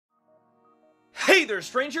Hey there,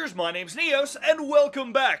 strangers! My name's Neos, and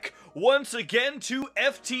welcome back once again to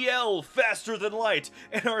FTL, Faster Than Light,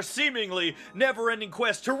 in our seemingly never-ending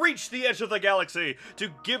quest to reach the edge of the galaxy, to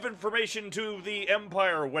give information to the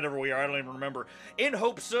Empire, whatever we are, I don't even remember, in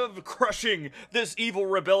hopes of crushing this evil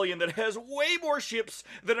rebellion that has way more ships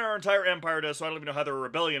than our entire Empire does, so I don't even know how they're a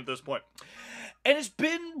rebellion at this point. And it's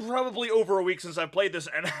been probably over a week since I've played this,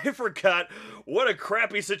 and I forgot what a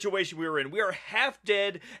crappy situation we were in. We are half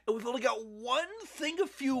dead, and we've only got one thing of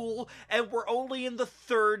fuel, and we're only in the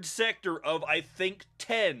third sector of, I think,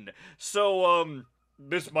 10. So,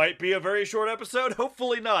 this might be a very short episode.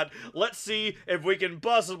 Hopefully not. Let's see if we can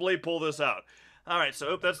possibly pull this out. Alright,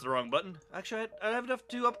 so, that's the wrong button. Actually, I have enough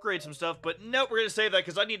to upgrade some stuff, but nope, we're gonna save that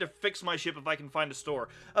because I need to fix my ship if I can find a store.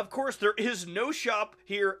 Of course, there is no shop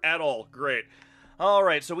here at all. Great.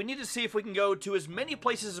 Alright, so we need to see if we can go to as many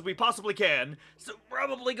places as we possibly can. So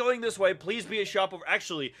probably going this way. Please be a shop over.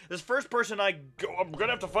 Actually, this first person I'm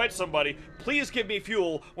gonna have to fight somebody. Please give me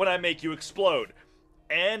fuel when I make you explode.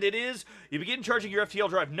 And it is, you begin charging your FTL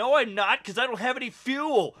drive. No, I'm not, because I don't have any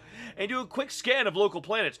fuel. And do a quick scan of local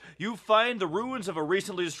planets. You find the ruins of a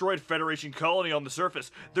recently destroyed Federation colony on the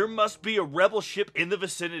surface. There must be a rebel ship in the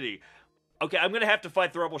vicinity. Okay, I'm gonna have to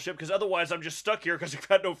fight the rebel ship, because otherwise I'm just stuck here because I've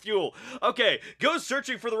got no fuel. Okay, go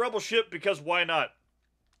searching for the rebel ship, because why not?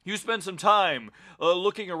 You spend some time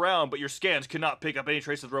looking around, but your scans cannot pick up any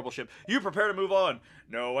trace of the rebel ship. You prepare to move on.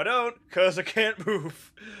 No, I don't, because I can't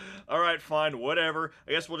move. Alright, fine, whatever.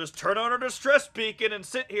 I guess we'll just turn on our distress beacon and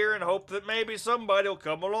sit here and hope that maybe somebody will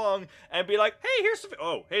come along and be like, hey, here's some...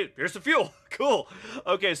 Oh, hey, here's some fuel. Cool.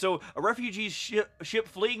 Okay, so a refugee ship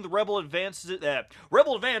fleeing the Rebel Advance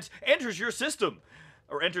enters your system.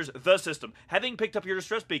 Or enters the system, having picked up your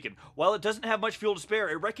distress beacon. While it doesn't have much fuel to spare,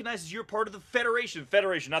 it recognizes you're part of the Federation.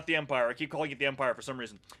 Federation, not the Empire. I keep calling it the Empire for some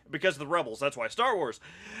reason. Because of the Rebels, that's why. Star Wars.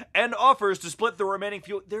 And offers to split the remaining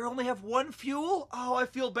fuel. They only have one fuel? Oh, I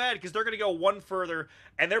feel bad, because they're going to go one further,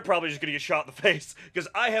 and they're probably just going to get shot in the face. Because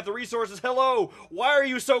I have the resources. Hello! Why are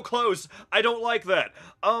you so close? I don't like that.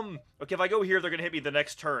 Okay, if I go here, they're going to hit me the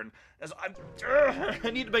next turn.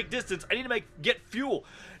 I need to make distance. I need to get fuel.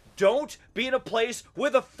 Don't be in a place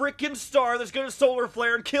with a frickin' star that's gonna solar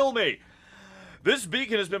flare and kill me! This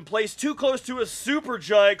beacon has been placed too close to a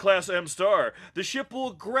supergiant Class M star. The ship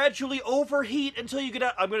will gradually overheat until you get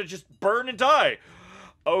out. I'm gonna just burn and die.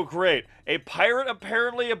 Oh, great. A pirate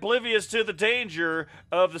apparently oblivious to the danger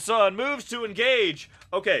of the sun moves to engage.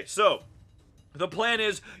 Okay, so the plan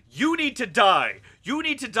is you need to die. You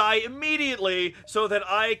need to die immediately so that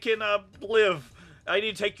I can live. I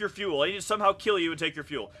need to take your fuel. I need to somehow kill you and take your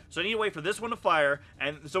fuel. So I need to wait for this one to fire,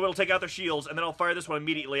 and so it'll take out their shields, and then I'll fire this one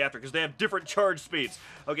immediately after, because they have different charge speeds.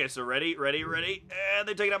 Okay, so ready, and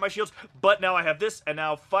they've taken out my shields, but now I have this, and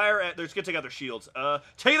now fire at, they're just gonna take out their shields.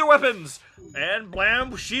 Take their weapons! And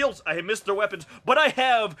blam, shields! I missed their weapons, but I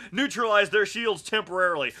have neutralized their shields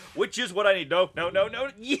temporarily, which is what I need. No,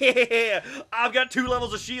 yeah! I've got 2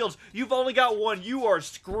 levels of shields. You've only got 1. You are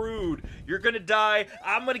screwed. You're gonna die.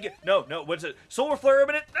 I'm gonna get, no, what's it? Solar flare a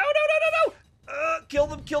minute. No. Kill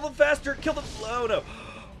them faster. Kill them. Oh, no.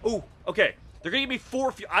 Oh, okay. They're gonna give me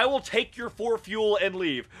 4 fuel. I will take your 4 fuel and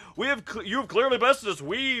leave. You have clearly bested us.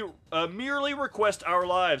 We merely request our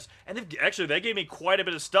lives. And they gave me quite a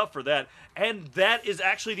bit of stuff for that. And that is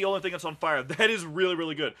actually the only thing that's on fire. That is really,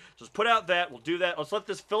 really good. So let's put out that. We'll do that. Let's let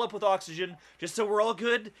this fill up with oxygen, just so we're all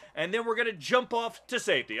good. And then we're gonna jump off to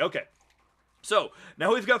safety. Okay. So,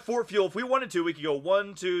 now we've got 4 fuel. If we wanted to, we could go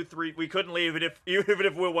 1, 2, 3. We couldn't leave it even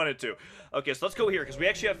if we wanted to. Okay, so let's go here, because we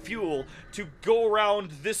actually have fuel to go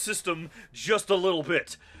around this system just a little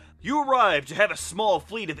bit. You arrive to have a small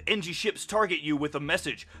fleet of NG ships target you with a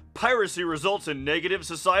message. Piracy results in negative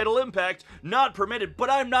societal impact. Not permitted,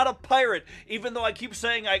 but I'm not a pirate. Even though I keep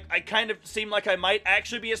saying I kind of seem like I might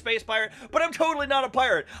actually be a space pirate, but I'm totally not a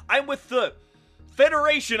pirate. I'm with the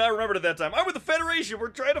Federation, I remembered at that time. I'm with the Federation. We're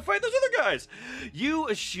trying to fight those other guys. You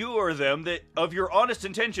assure them of your honest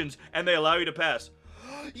intentions, and they allow you to pass.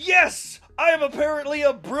 Yes! I am apparently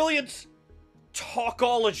a brilliant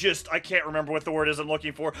talkologist. I can't remember what the word is I'm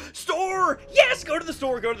looking for. Store! Yes! Go to the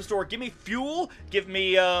store. Give me fuel. Give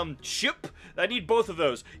me, ship. I need both of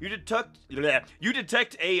those. You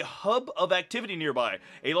detect a hub of activity nearby.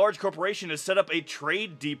 A large corporation has set up a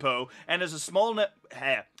trade depot and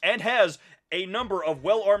has a number of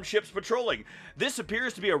well-armed ships patrolling. This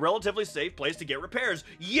appears to be a relatively safe place to get repairs.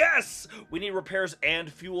 Yes! We need repairs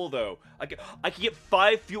and fuel, though. I can get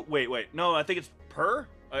 5 fuel. Wait. No, I think it's per?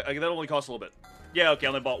 That only costs a little bit. Yeah, okay, I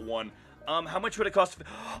only bought 1. How much would it cost?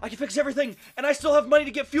 I can fix everything, and I still have money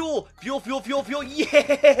to get fuel. Fuel.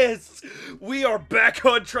 Yes! We are back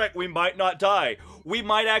on track. We might not die. We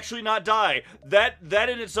might actually not die. That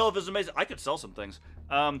in itself is amazing. I could sell some things.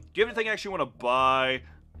 Do you have anything I actually want to buy?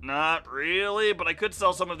 Not really, but I could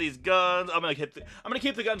sell some of these guns. I'm gonna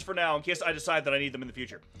keep the guns for now in case I decide that I need them in the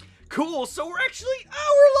future. Cool, so we're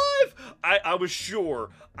alive! I was sure,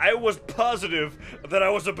 I was positive that I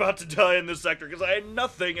was about to die in this sector because I had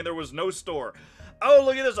nothing and there was no store. Oh,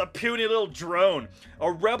 look at this, a puny little drone.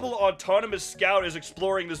 A rebel autonomous scout is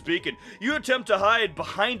exploring this beacon. You attempt to hide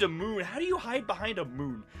behind a moon. How do you hide behind a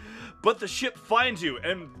moon? But the ship finds you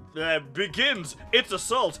and begins its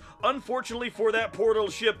assault. Unfortunately for that poor little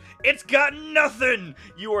ship, it's got nothing!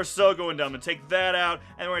 You are so going dumb. And take that out,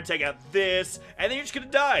 and we're gonna take out this, and then you're just gonna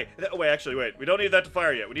die. Wait, we don't need that to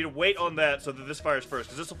fire yet. We need to wait on that so that this fires first,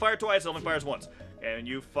 because this will fire twice, it only fires once. And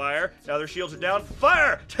you fire. Now their shields are down.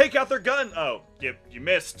 Fire! Take out their gun! Oh, you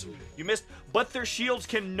missed. You missed. But their shields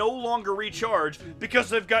can no longer recharge because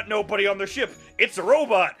they've got nobody on their ship. It's a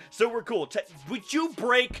robot, so we're cool. Would you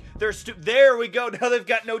break their there we go. Now they've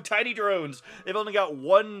got no tiny drones. They've only got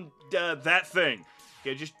one, that thing.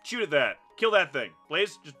 Okay, just shoot at that. Kill that thing,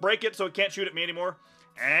 please. Just break it so it can't shoot at me anymore.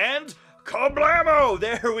 And kablamo!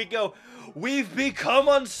 There we go. We've become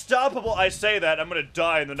unstoppable. I say that, I'm gonna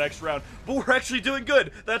die in the next round, but we're actually doing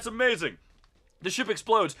good. That's amazing. The ship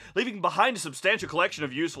explodes, leaving behind a substantial collection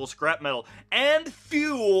of useful scrap metal and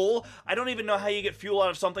fuel. I don't even know how you get fuel out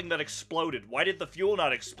of something that exploded. Why did the fuel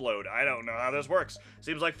not explode? I don't know how this works.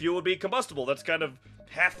 Seems like fuel would be combustible. That's kind of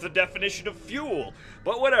half the definition of fuel.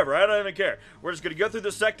 But whatever, I don't even care. We're just gonna go through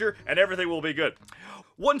this sector and everything will be good.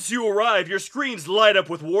 Once you arrive, your screens light up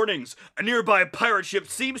with warnings. A nearby pirate ship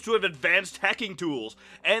seems to have advanced hacking tools,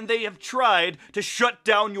 and they have tried to shut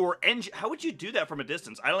down your engine. How would you do that from a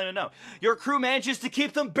distance? I don't even know. Your crew manages to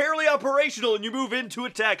keep them barely operational, and you move in to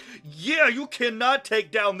attack. Yeah, you cannot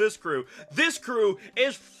take down this crew. This crew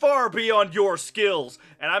is far beyond your skills,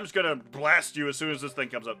 and I'm just gonna blast you as soon as this thing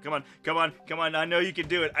comes up. Come on. I know you can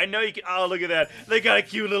do it. I know you can. Oh, look at that. They got a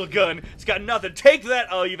cute little gun. It's got nothing. Take that.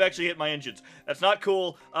 Oh, you've actually hit my engines. That's not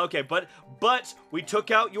cool. Okay, but we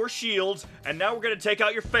took out your shields, and now we're gonna take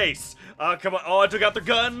out your face. Come on. Oh, I took out their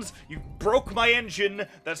guns. You broke my engine.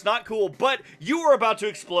 That's not cool, but you are about to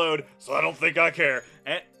explode, so I don't think I care.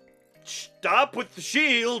 And stop with the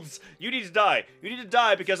shields. You need to die. You need to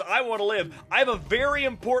die because I want to live. I have a very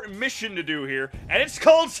important mission to do here, and it's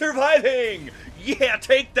called surviving. Yeah,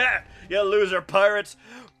 take that, you loser pirates.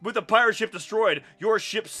 With the pirate ship destroyed, your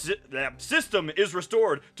ship's system is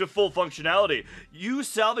restored to full functionality. You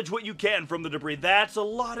salvage what you can from the debris. That's a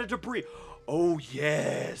lot of debris. Oh,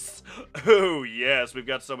 yes. Oh, yes. We've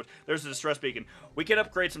got so much. There's a distress beacon. We can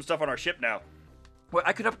upgrade some stuff on our ship now. Well, I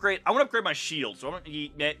want to upgrade my shields. So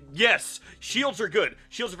yes, shields are good.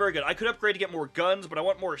 Shields are very good. I could upgrade to get more guns, but I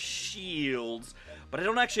want more shields. But I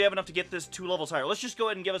don't actually have enough to get this 2 levels higher. Let's just go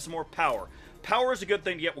ahead and give us some more power. Power is a good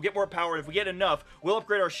thing to get. We'll get more power. If we get enough, we'll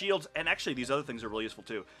upgrade our shields. And actually, these other things are really useful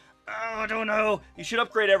too. Oh, I don't know. You should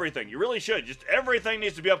upgrade everything. You really should. Just everything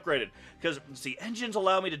needs to be upgraded. Because, see, engines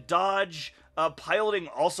allow me to dodge. Piloting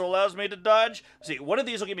also allows me to dodge. See, one of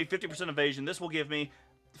these will give me 50% evasion. This will give me,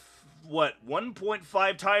 what,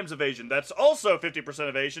 1.5 times evasion. That's also 50%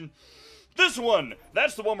 evasion. This one!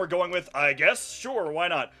 That's the one we're going with, I guess. Sure, why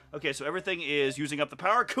not? Okay, so everything is using up the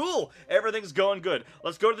power. Cool! Everything's going good.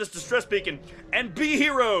 Let's go to this distress beacon and be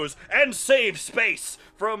heroes and save space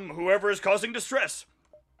from whoever is causing distress.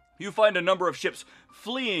 You find a number of ships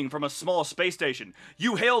fleeing from a small space station.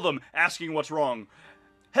 You hail them, asking what's wrong.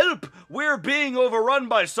 Help! We're being overrun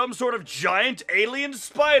by some sort of giant alien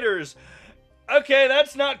spiders. Okay,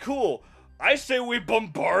 that's not cool. I say we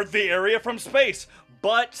bombard the area from space,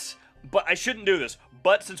 but I shouldn't do this.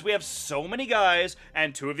 But since we have so many guys,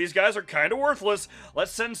 and 2 of these guys are kind of worthless,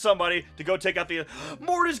 let's send somebody to go take out the...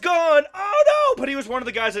 Mort is gone! Oh no! But he was one of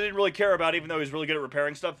the guys I didn't really care about, even though he's really good at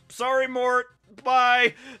repairing stuff. Sorry, Mort.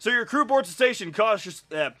 Bye. So your crew boards the station,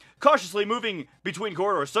 cautiously moving between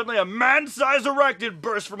corridors. Suddenly, a man-sized arachnid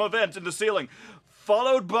bursts from a vent in the ceiling,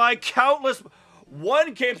 followed by countless...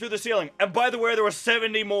 One came through the ceiling, and by the way, there were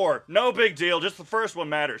 70 more. No big deal, just the first one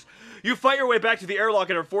matters. You fight your way back to the airlock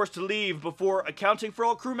and are forced to leave before accounting for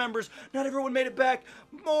all crew members. Not everyone made it back.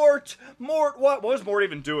 Mort, what was Mort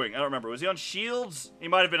even doing? I don't remember. Was he on shields? He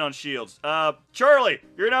might have been on shields. Charlie,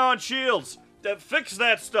 you're now on shields. Fix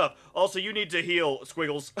that stuff. Also, you need to heal,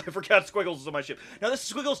 Squiggles. I forgot Squiggles is on my ship. Now, this is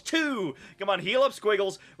Squiggles 2. Come on, heal up,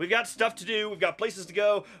 Squiggles. We've got stuff to do. We've got places to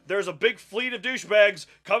go. There's a big fleet of douchebags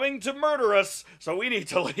coming to murder us, so we need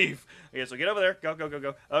to leave. Okay, so get over there. Go, go, go,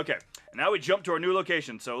 go. Okay, now we jump to our new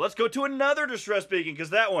location. So let's go to another distress beacon,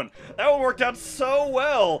 because that one worked out so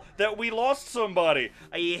well that we lost somebody.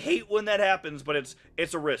 I hate when that happens, but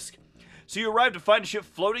it's a risk. So you arrive to find a ship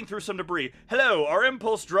floating through some debris. Hello, our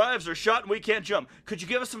impulse drives are shot and we can't jump. Could you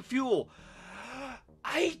give us some fuel?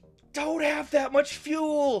 I don't have that much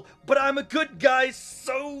fuel, but I'm a good guy,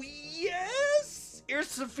 so yes! Here's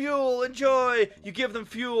some fuel, enjoy! You give them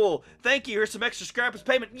fuel. Thank you, here's some extra scrap as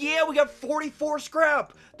payment. Yeah, we got 44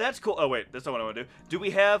 scrap! That's cool. Oh wait, that's not what I want to do. Do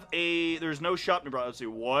we have a... There's no shop nearby. Let's see,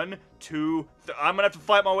 1, 2, I'm gonna have to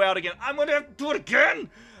fight my way out again. I'm gonna have to do it again!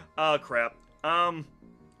 Oh, crap.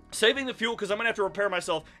 Saving the fuel, because I'm going to have to repair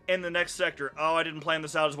myself in the next sector. Oh, I didn't plan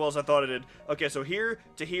this out as well as I thought I did. Okay, so here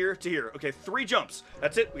to here to here. Okay, 3 jumps.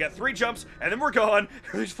 That's it. We got 3 jumps, and then we're gone.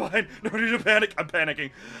 Everything's fine. No need to panic. I'm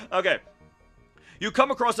panicking. Okay. You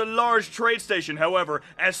come across a large trade station. However,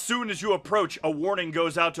 as soon as you approach, a warning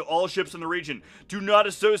goes out to all ships in the region. Do not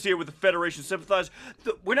associate with the Federation. Sympathize.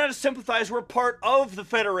 We're not a sympathize. We're part of the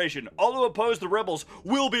Federation. All who oppose the rebels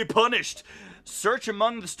will be punished. Search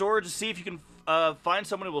among the stores to see if you can find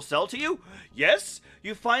someone who will sell to you? Yes?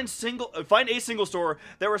 You find a single store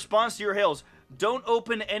that responds to your hails. Don't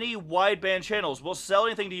open any wideband channels. We'll sell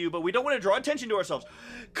anything to you, but we don't want to draw attention to ourselves.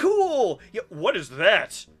 Cool! Yeah, what is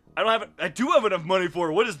that? I do have enough money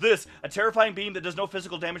for it. What is this? A terrifying beam that does no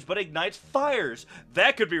physical damage but ignites fires.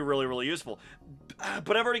 That could be really, really useful.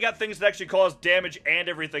 But I've already got things that actually cause damage and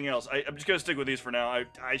everything else. I'm just going to stick with these for now.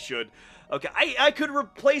 I should. Okay, I could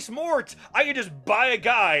replace Mort. I could just buy a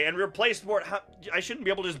guy and replace Mort. I shouldn't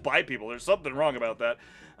be able to just buy people. There's something wrong about that.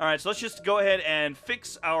 Alright, so let's just go ahead and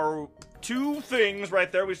fix our 2 things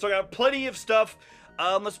right there. We still got plenty of stuff.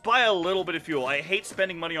 Let's buy a little bit of fuel. I hate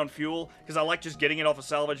spending money on fuel because I like just getting it off of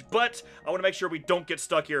salvage, but I want to make sure we don't get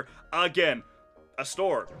stuck here again. A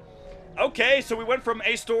store. Okay, so we went from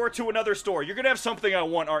a store to another store. You're gonna have something I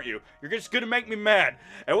want, aren't you? You're just gonna make me mad.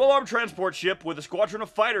 A well-armed transport ship with a squadron of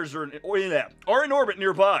fighters are in orbit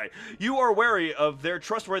nearby. You are wary of their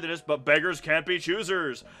trustworthiness, but beggars can't be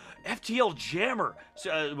choosers. FTL jammer.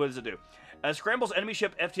 What does it do? Scrambles enemy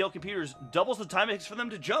ship FTL computers, doubles the time it takes for them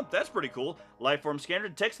to jump. That's pretty cool. Lifeform scanner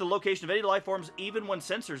detects the location of any lifeforms even when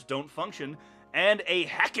sensors don't function. And a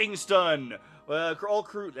hacking stun. All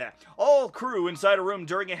crew inside a room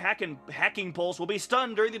during a hacking pulse will be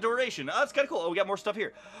stunned during the duration. Oh, that's kind of cool. Oh, we got more stuff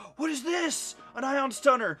here. What is this? An ion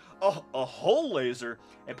stunner. Oh, a hull laser.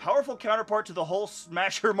 A powerful counterpart to the Hull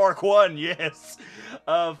Smasher Mark 1. Yes.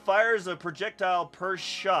 Fires a projectile per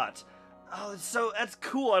shot. Oh, so that's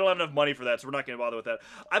cool. I don't have enough money for that, so we're not going to bother with that.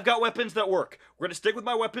 I've got weapons that work. We're going to stick with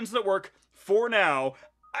my weapons that work for now.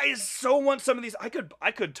 I so want some of these. I could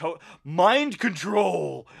mind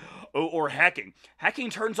control. Or hacking. Hacking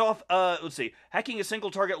turns off, let's see. Hacking a single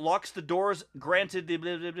target locks the doors, granted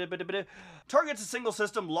the... Targets a single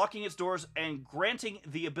system, locking its doors, and granting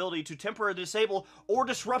the ability to temporarily disable or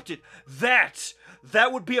disrupt it. That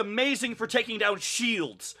would be amazing for taking down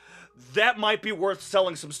shields. That might be worth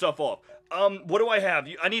selling some stuff off. What do I have?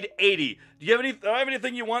 I need 80. Do you have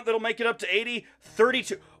anything you want that'll make it up to 80?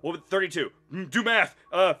 32. Well, 32. Do math.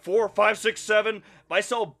 4, 5, 6, 7. If I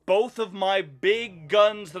sell both of my big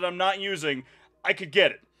guns that I'm not using, I could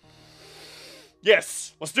get it.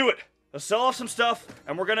 Yes, let's do it. Let's sell off some stuff,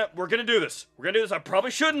 and we're gonna do this. We're gonna do this. I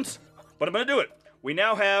probably shouldn't, but I'm gonna do it. We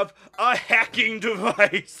now have a hacking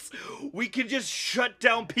device. We can just shut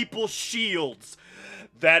down people's shields.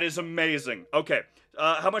 That is amazing. Okay.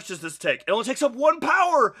 How much does this take? It only takes up 1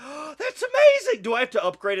 power! That's amazing! Do I have to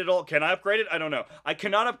upgrade it all? Can I upgrade it? I don't know. I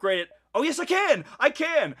cannot upgrade it. Oh, yes, I can! I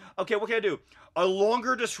can! Okay, what can I do? A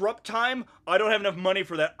longer disrupt time? I don't have enough money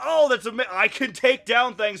for that. Oh, that's amazing! I can take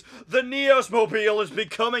down things! The Neosmobile is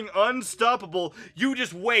becoming unstoppable! You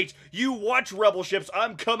just wait! You watch, Rebel ships!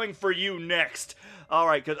 I'm coming for you next!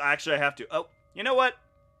 Alright, because actually I have to. Oh, you know what?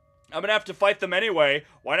 I'm gonna have to fight them anyway.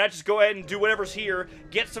 Why not just go ahead and do whatever's here,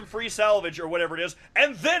 get some free salvage or whatever it is,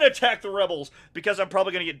 and then attack the rebels? Because I'm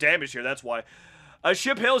probably gonna get damaged here, that's why. A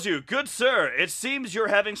ship hails you. Good sir, it seems you're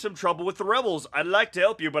having some trouble with the rebels. I'd like to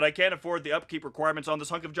help you, but I can't afford the upkeep requirements on this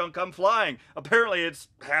hunk of junk I'm flying. Apparently it's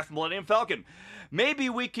half Millennium Falcon. Maybe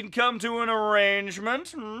we can come to an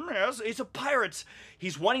arrangement. Yes, he's a pirate.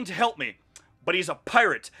 He's wanting to help me. but he's a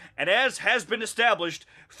pirate, and as has been established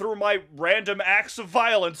through my random acts of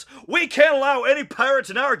violence, we can't allow any pirates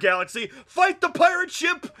in our galaxy fight the pirate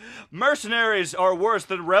ship! Mercenaries are worse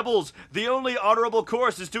than rebels. The only honorable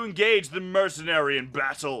course is to engage the mercenary in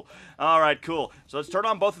battle. Alright, cool. So let's turn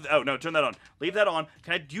on both of them. Oh, no, turn that on. Leave that on.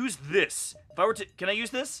 Can I use this? If I were to, can I use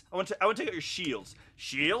this? I want to take out your shields.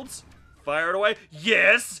 Shields? Fire it away.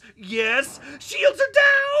 Yes! Yes! Shields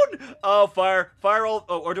are down! Oh, fire all.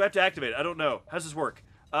 Oh, or do I have to activate it? I don't know. How does this work?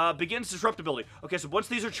 Begins disruptability. Okay, so once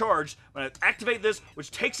these are charged, I'm gonna activate this,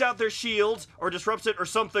 which takes out their shields, or disrupts it, or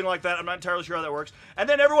something like that. I'm not entirely sure how that works. And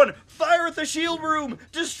then everyone, fire at the shield room!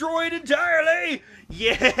 Destroy it entirely!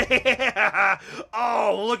 Yeah!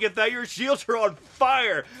 Oh, look at that. Your shields are on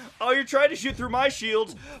fire. Oh, you're trying to shoot through my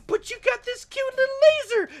shields, but you got this cute little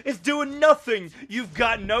laser. It's doing nothing. You've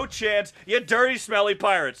got no chance, you dirty, smelly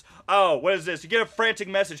pirates. Oh, what is this? You get a frantic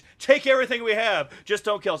message. Take everything we have. Just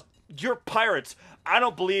don't kill us. You're pirates. I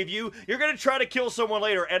don't believe you. You're gonna try to kill someone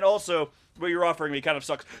later, and also, what you're offering me kind of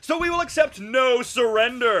sucks. So we will accept no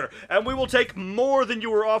surrender, and we will take more than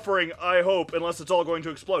you were offering, I hope, unless it's all going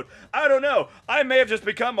to explode. I don't know. I may have just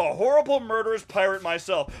become a horrible, murderous pirate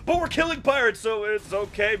myself, but we're killing pirates, so it's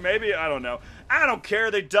okay, maybe, I don't know. I don't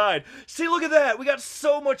care, they died. See, look at that. We got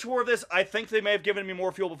so much more of this. I think they may have given me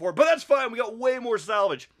more fuel before, but that's fine. We got way more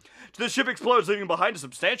salvage. The ship explodes, leaving behind a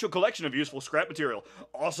substantial collection of useful scrap material.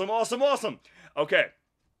 Awesome, awesome, awesome. Okay,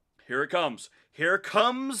 here it comes. Here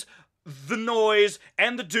comes the noise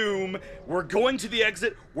and the doom. We're going to the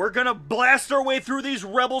exit. We're gonna blast our way through these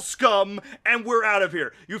rebel scum, and we're out of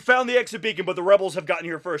here. You found the exit beacon, but the rebels have gotten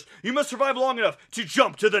here first. You must survive long enough to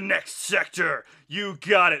jump to the next sector. You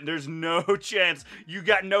got it. There's no chance. You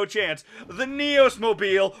got no chance. The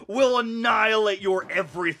Neosmobile will annihilate your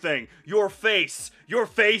everything. Your face. Your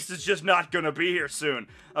face is just not gonna be here soon.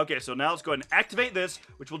 Okay, so now let's go ahead and activate this,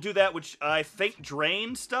 which will do that, which I think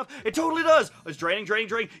drains stuff. It totally does. It's draining, draining,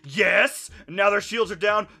 draining. Yes! And now their shields are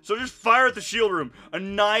down, so just fire at the shield room.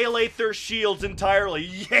 Annihilate their shields entirely.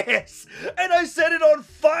 Yes! And I set it on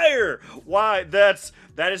fire! Why, that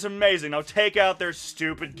is amazing. Now take out their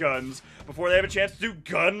stupid guns before they have a chance to do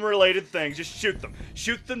gun-related things. Just shoot them.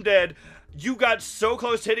 Shoot them dead. You got so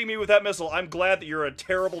close to hitting me with that missile. I'm glad that you're a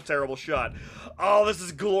terrible, terrible shot. Oh, this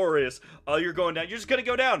is glorious. Oh, you're going down. You're just gonna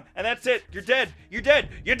go down, and that's it. You're dead. You're dead.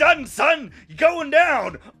 You're done, son. You're going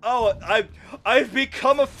down. Oh, I've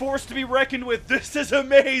become a force to be reckoned with. This is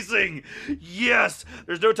amazing. Yes.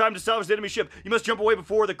 There's no time to salvage the enemy ship. You must jump away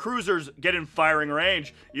before the cruisers get in firing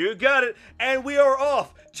range. You got it. And we are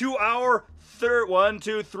off to our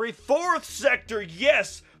fourth sector.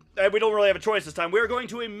 Yes. And we don't really have a choice this time. We are going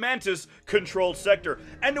to a Mantis-controlled sector.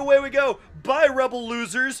 And away we go. Bye, rebel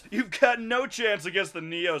losers. You've got no chance against the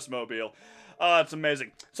Neosmobile. It's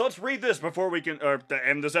amazing. So let's read this before we can,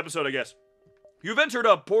 end this episode, I guess. You've entered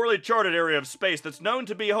a poorly charted area of space that's known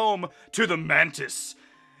to be home to the Mantis.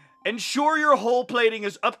 Ensure your hull plating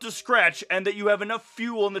is up to scratch and that you have enough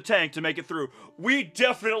fuel in the tank to make it through. We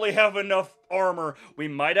definitely have enough armor. We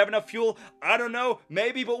might have enough fuel. I don't know.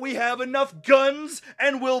 Maybe, but we have enough guns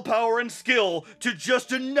and willpower and skill to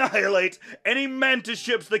just annihilate any mantis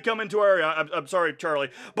ships that come into our area. I'm sorry, Charlie.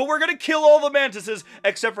 But we're gonna kill all the mantises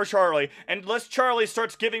except for Charlie. Unless Charlie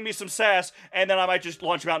starts giving me some sass, and then I might just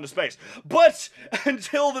launch him out into space. But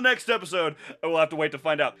until the next episode, we'll have to wait to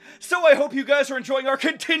find out. So I hope you guys are enjoying our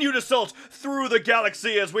continued assault through the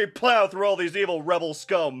galaxy as we plow through all these evil rebel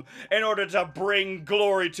scum in order to bring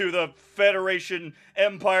glory to the Federation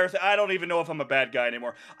Empire. I don't even know if I'm a bad guy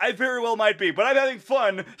anymore. I very well might be, but I'm having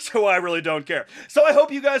fun, so I really don't care. So I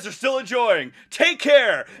hope you guys are still enjoying. Take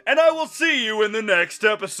care, and I will see you in the next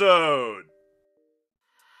episode.